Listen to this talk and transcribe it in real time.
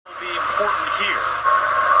important here.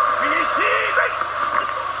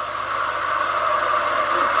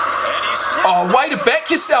 Oh, way to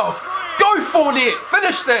back yourself. Go, Fournette.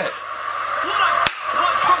 Finish that.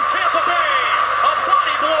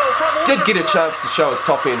 Did get a chance to show his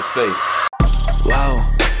top end speed. Whoa,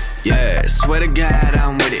 yeah, swear to God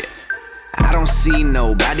I'm with it. I don't see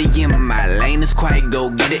nobody in my lane that's quite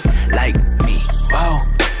go get it like me. Whoa,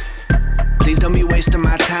 please don't be wasting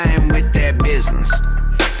my time with that business.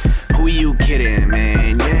 Who you kidding,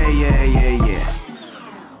 man? Yeah.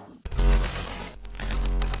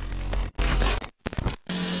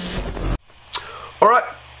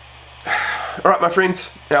 Alright my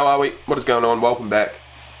friends, how are we? What is going on? Welcome back.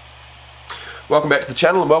 Welcome back to the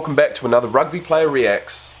channel and welcome back to another rugby player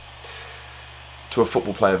reacts to a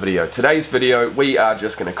football player video. Today's video, we are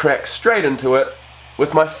just going to crack straight into it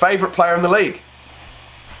with my favourite player in the league.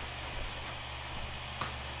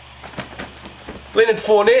 Leonard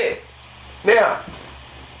Fournette. Now,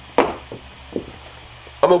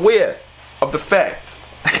 I'm aware of the fact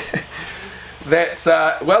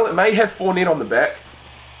that, well, it may have Fournette on the back.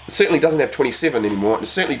 It certainly doesn't have 27 anymore. It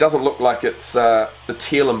certainly doesn't look like it's the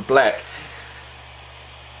teal and black.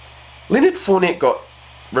 Leonard Fournette got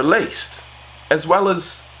released, as well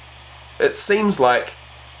as it seems like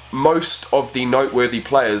most of the noteworthy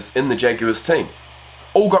players in the Jaguars team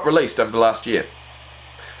all got released over the last year.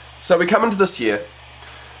 So we come into this year,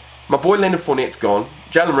 my boy Leonard Fournette's gone,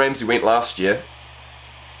 Jalen Ramsey went last year,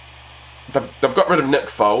 they've got rid of Nick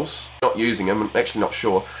Foles, not using him, I'm actually not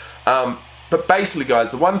sure. But basically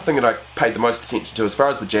guys, the one thing that I paid the most attention to as far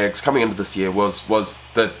as the Jags coming into this year was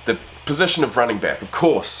the position of running back. Of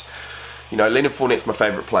course, you know, Leonard Fournette's my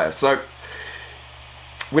favourite player. So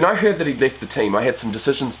when I heard that he'd left the team, I had some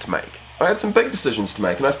decisions to make. I had some big decisions to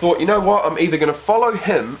make, and I thought, you know what, I'm either going to follow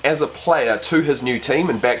him as a player to his new team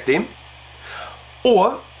and back them,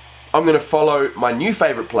 or I'm going to follow my new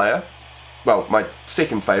favourite player, well, my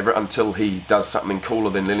second favourite until he does something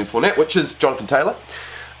cooler than Leonard Fournette, which is Jonathan Taylor.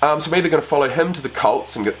 So I'm either going to follow him to the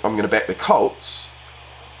Colts and I'm going to back the Colts,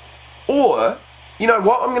 or, you know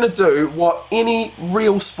what, I'm going to do what any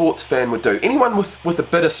real sports fan would do. Anyone with a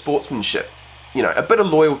bit of sportsmanship, you know, a bit of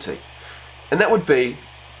loyalty. And that would be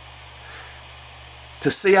to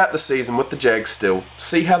see out the season with the Jags still,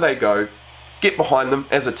 see how they go, get behind them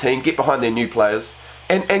as a team, get behind their new players,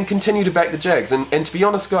 and continue to back the Jags. And to be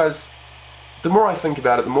honest, guys, the more I think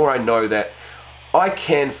about it, the more I know that I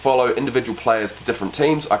can follow individual players to different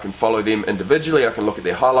teams. I can follow them individually. I can look at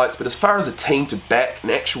their highlights. But as far as a team to back, an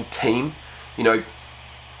actual team, you know,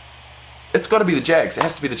 it's got to be the Jags. It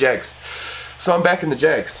has to be the Jags. So I'm backing the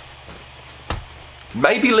Jags.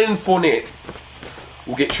 Maybe Leonard Fournette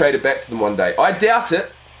will get traded back to them one day. I doubt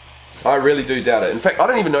it. I really do doubt it. In fact, I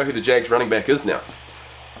don't even know who the Jags running back is now.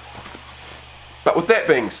 But with that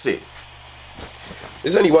being said,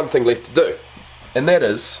 there's only one thing left to do. And that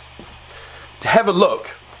is to have a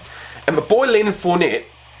look at my boy Leonard Fournette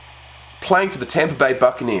playing for the Tampa Bay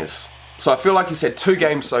Buccaneers. So I feel like he's had 2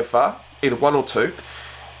 games so far, either 1 or 2,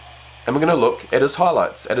 and we're going to look at his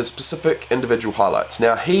highlights, at his specific individual highlights.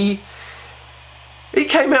 Now he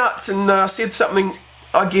came out and said something,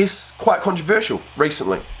 I guess, quite controversial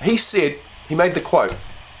recently. He said, he made the quote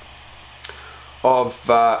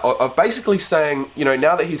of basically saying, you know,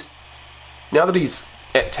 now that he's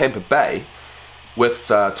at Tampa Bay with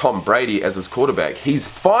Tom Brady as his quarterback, he's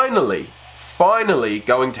finally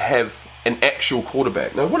going to have an actual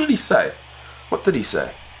quarterback. Now, what did he say? What did he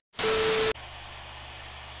say?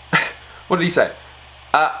 What did he say?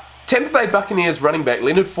 Tampa Bay Buccaneers running back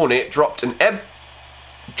Leonard Fournette dropped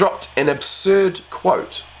an absurd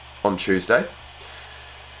quote on Tuesday.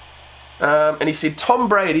 And he said Tom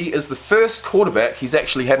Brady is the first quarterback he's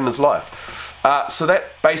actually had in his life. So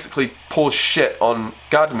that basically pours shit on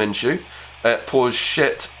Gardner Minshew. It pours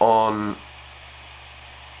shit on...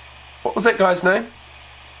 what was that guy's name?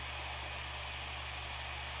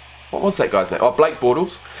 What was that guy's name? Oh, Blake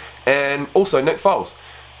Bortles. And also Nick Foles.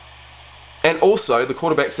 And also the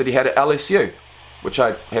quarterbacks that he had at LSU, which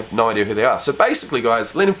I have no idea who they are. So basically,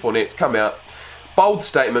 guys, Leonard Fournette's come out, bold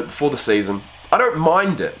statement before the season. I don't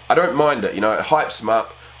mind it. I don't mind it. You know, it hypes him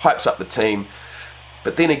up, hypes up the team.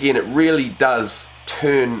 But then again, it really does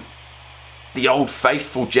turn the old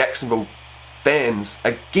faithful Jacksonville fans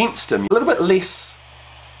against him. A little bit less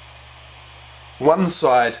one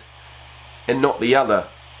side and not the other.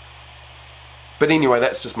 But anyway,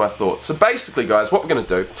 that's just my thoughts. So basically, guys, what we're going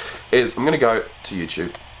to do is I'm going to go to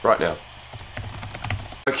YouTube right now.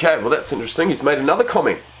 Okay, well that's interesting. He's made another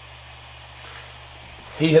comment.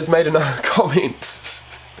 He has made another comment.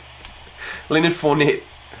 Leonard Fournette.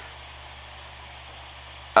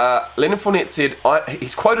 Leonard Fournette said,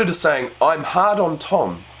 he's quoted as saying, "I'm hard on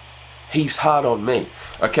Tom, he's hard on me."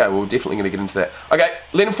 Okay, well, we're definitely going to get into that. Okay,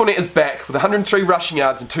 Leonard Fournette is back with 103 rushing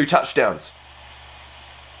yards and 2 touchdowns.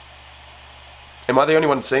 Am I the only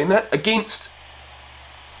one seeing that? Against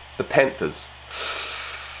the Panthers.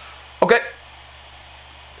 Okay.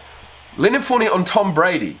 Leonard Fournette on Tom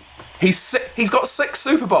Brady. He's got 6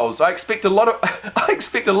 Super Bowls. I expect a lot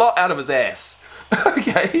out of his ass.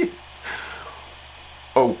 Okay.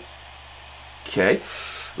 Okay.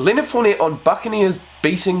 Leonard Fournette on Buccaneers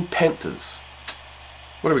beating Panthers.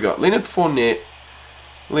 What do we got? Leonard Fournette.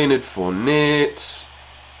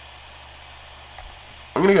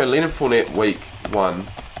 I'm going to go Leonard Fournette week 1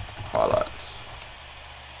 highlights.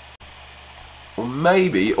 Or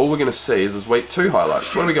maybe all we're going to see is his week 2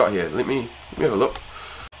 highlights. What do we got here? Let me have a look.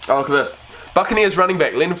 Oh, look at this. Buccaneers running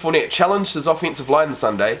back Leonard Fournette challenged his offensive line on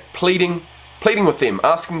Sunday, pleading with them,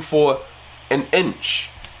 asking for an inch.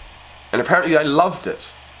 And apparently they loved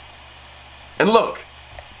it. And look,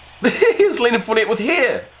 here's Leonard Fournette with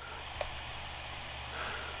hair.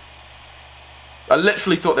 I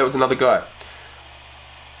literally thought that was another guy.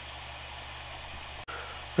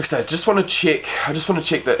 Okay, I just want to check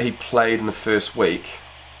that he played in the first week.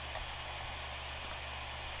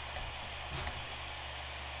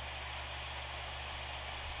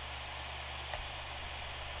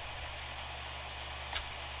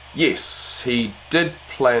 Yes, he did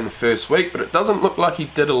play in the first week, but it doesn't look like he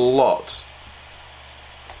did a lot.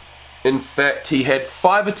 In fact, he had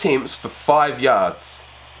 5 attempts for 5 yards,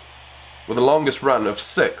 with the longest run of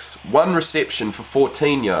 6. 1 reception for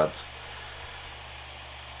 14 yards.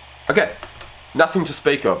 Okay, nothing to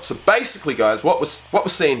speak of. So basically, guys, what we're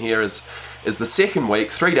seeing here is the second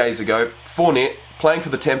week, 3 days ago, Fournette playing for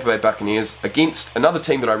the Tampa Bay Buccaneers against another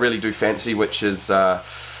team that I really do fancy, which is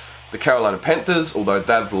the Carolina Panthers, although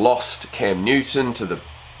they've lost Cam Newton to the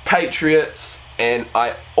Patriots, and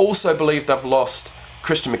I also believe they've lost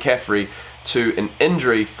Christian McCaffrey to an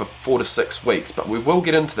injury for 4 to 6 weeks, but we will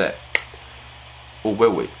get into that. Or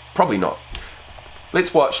will we? Probably not.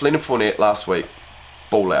 Let's watch Leonard Fournette last week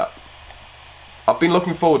ball out. I've been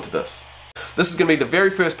looking forward to this. This is going to be the very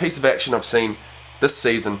first piece of action I've seen this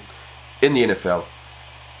season in the NFL,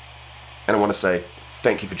 and I want to say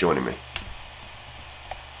thank you for joining me.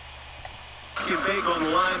 Big on the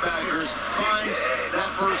linebackers, finds that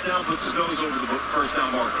first down, puts his nose over the first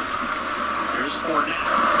down marker. Here's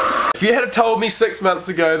Fournette. If you had told me 6 months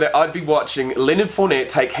ago that I'd be watching Leonard Fournette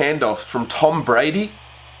take handoffs from Tom Brady,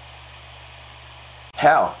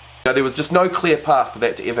 how? Now, there was just no clear path for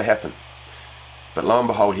that to ever happen. But lo and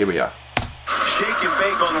behold, here we are. Shake and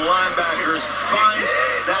bake on the linebackers, finds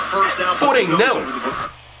that first down, 14-0.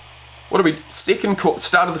 What are we?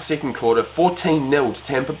 Start of the second quarter, 14-0 to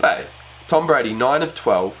Tampa Bay. Tom Brady, 9 of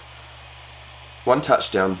 12, 1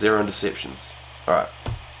 touchdown, 0 interceptions. Alright.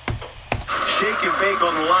 Shake and bake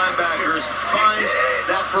on the linebackers, finds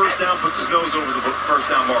that first down, puts his nose over the first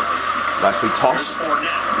down marker. Nice wee toss.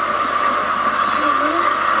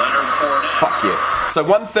 Fuck yeah. So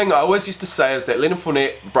one thing I always used to say is that Leonard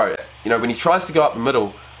Fournette, bro, you know, when he tries to go up the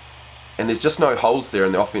middle and there's just no holes there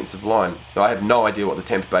in the offensive line, I have no idea what the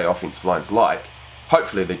Tampa Bay offensive line's like.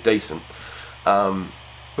 Hopefully they're decent.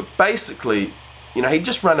 But basically, you know, he'd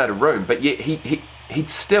just run out of room, but yet he'd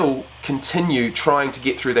still continue trying to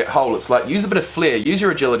get through that hole. It's like, use a bit of flair, use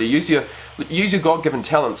your agility, use your God-given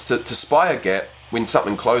talents to spy a gap when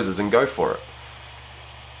something closes and go for it.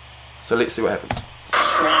 So let's see what happens.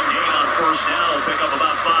 Strong gain on first down, will pick up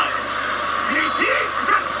about 5.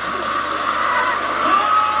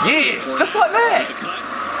 Yes, just like that.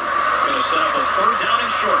 Going to set up a 3rd down and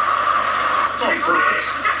short. It's on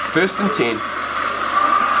purpose. 1st and 10.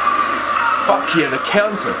 Fuck yeah, the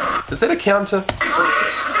counter. Is that a counter?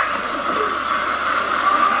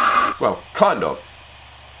 Well, kind of.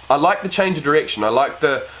 I like the change of direction. I'm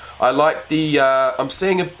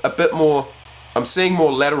seeing a bit more. I'm seeing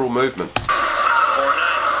more lateral movement. Fournette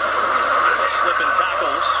slipping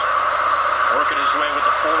tackles, working his way with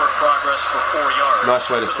the forward progress for 4 yards. Nice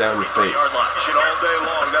way to stay on your feet. Shit all day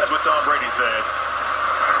long. That's what Tom Brady said.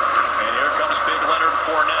 And here comes Big Leonard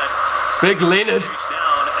Fournette. Big Leonard. He's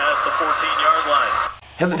down at the 14-yard line.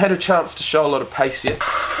 Hasn't had a chance to show a lot of pace yet.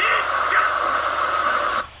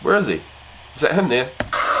 Where is he? Is that him there?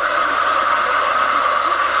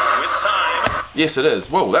 With time. Yes, it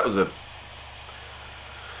is. Whoa, that was a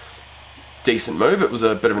decent move. It was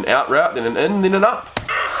a bit of an out route, then an in, then an up.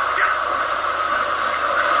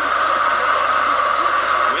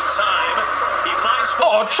 With time, he finds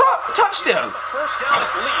touchdown! First down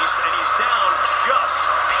at least, and he's down just.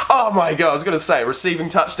 Oh my god, I was going to say, receiving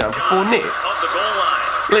touchdown for Fournette. Of the goal line.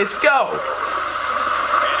 Let's go!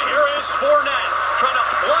 And is Fournette trying to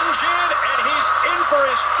plunge in, and he's in for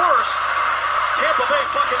his first Tampa Bay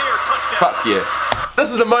Buccaneer touchdown. Fuck yeah.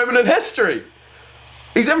 This is a moment in history.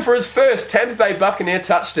 He's in for his first Tampa Bay Buccaneer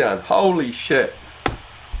touchdown. Holy shit.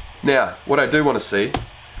 Now, what I do want to see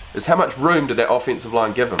is how much room did that offensive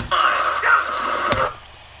line give him?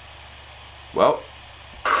 Well,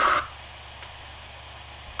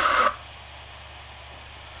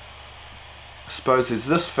 I suppose there's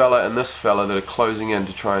this fella and this fella that are closing in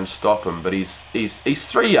to try and stop him, but he's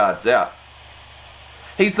 3 yards out.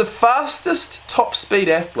 He's the fastest top speed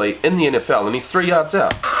athlete in the NFL, and he's 3 yards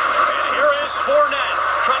out. And here is Fournette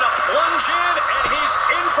trying to plunge in, and he's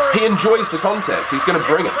in for He enjoys the contact. He's going to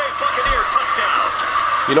bring it. Buccaneer touchdown.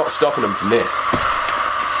 You're not stopping him from there.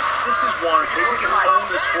 This is one. If we can own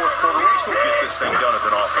this fourth quarter, let's go get this thing done as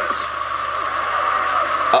an offense.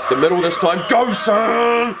 Up the middle this time. Go, son!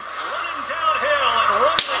 Running downhill and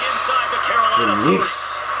rumbling inside the Carolina.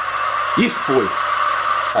 Yes. Yes, boy.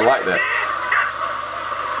 I like that.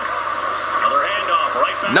 Another handoff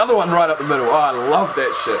right back. Another one right up the middle. Oh, I love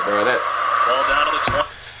that shit, bro. Ball down to the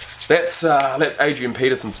That's Adrian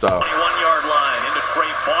Peterson style. 21-yard line into Trey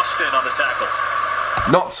Boston on the tackle.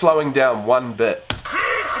 Not slowing down one bit. Fournette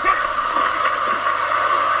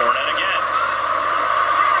again.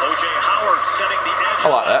 O.J. Howard setting the edge. I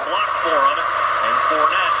like that. Block for him, and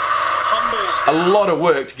Fournette tumbles A down. lot of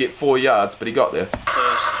work to get 4 yards, but he got there.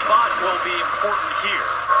 The spot will be important here.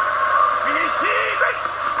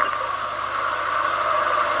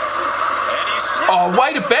 And he slips. Oh,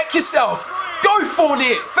 way to back yourself. Go,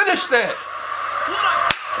 Fournette. Finish that. What a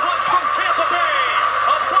punch from Tampa Bay.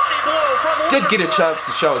 A body blow from Did get a chance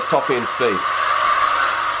to show his top end speed.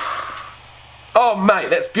 Oh, mate,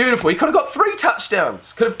 that's beautiful. He could have got 3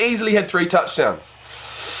 touchdowns. Could have easily had 3 touchdowns.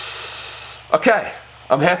 Okay,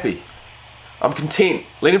 I'm happy. I'm content.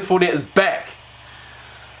 Leonard Fournette is back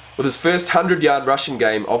with his first 100-yard rushing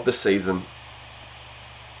game of the season.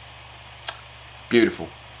 Beautiful.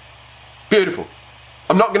 Beautiful.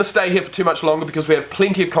 I'm not going to stay here for too much longer because we have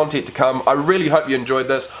plenty of content to come. I really hope you enjoyed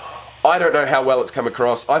this. I don't know how well it's come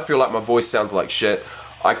across. I feel like my voice sounds like shit.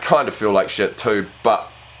 I kind of feel like shit too, but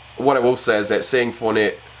what I will say is that seeing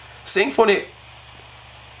Fournette,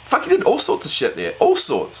 fuck, he did all sorts of shit there. All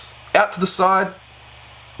sorts. Out to the side, a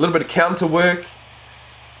little bit of counter work,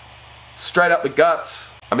 straight up the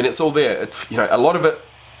guts. I mean, it's all there. You know, a lot of it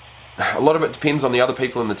depends on the other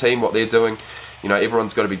people in the team, what they're doing. You know,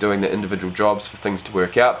 everyone's got to be doing their individual jobs for things to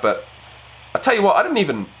work out. But I tell you what,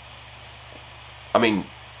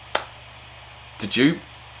 did you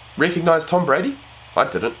recognize Tom Brady? I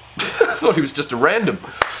didn't. I thought he was just a random.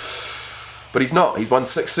 But he's not. He's won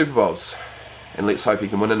 6 Super Bowls. And let's hope he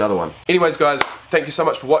can win another one. Anyways, guys, thank you so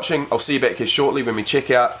much for watching. I'll see you back here shortly when we check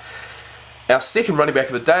out our second running back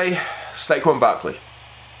of the day, Saquon Barkley.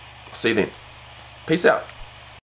 I'll see you then. Peace out.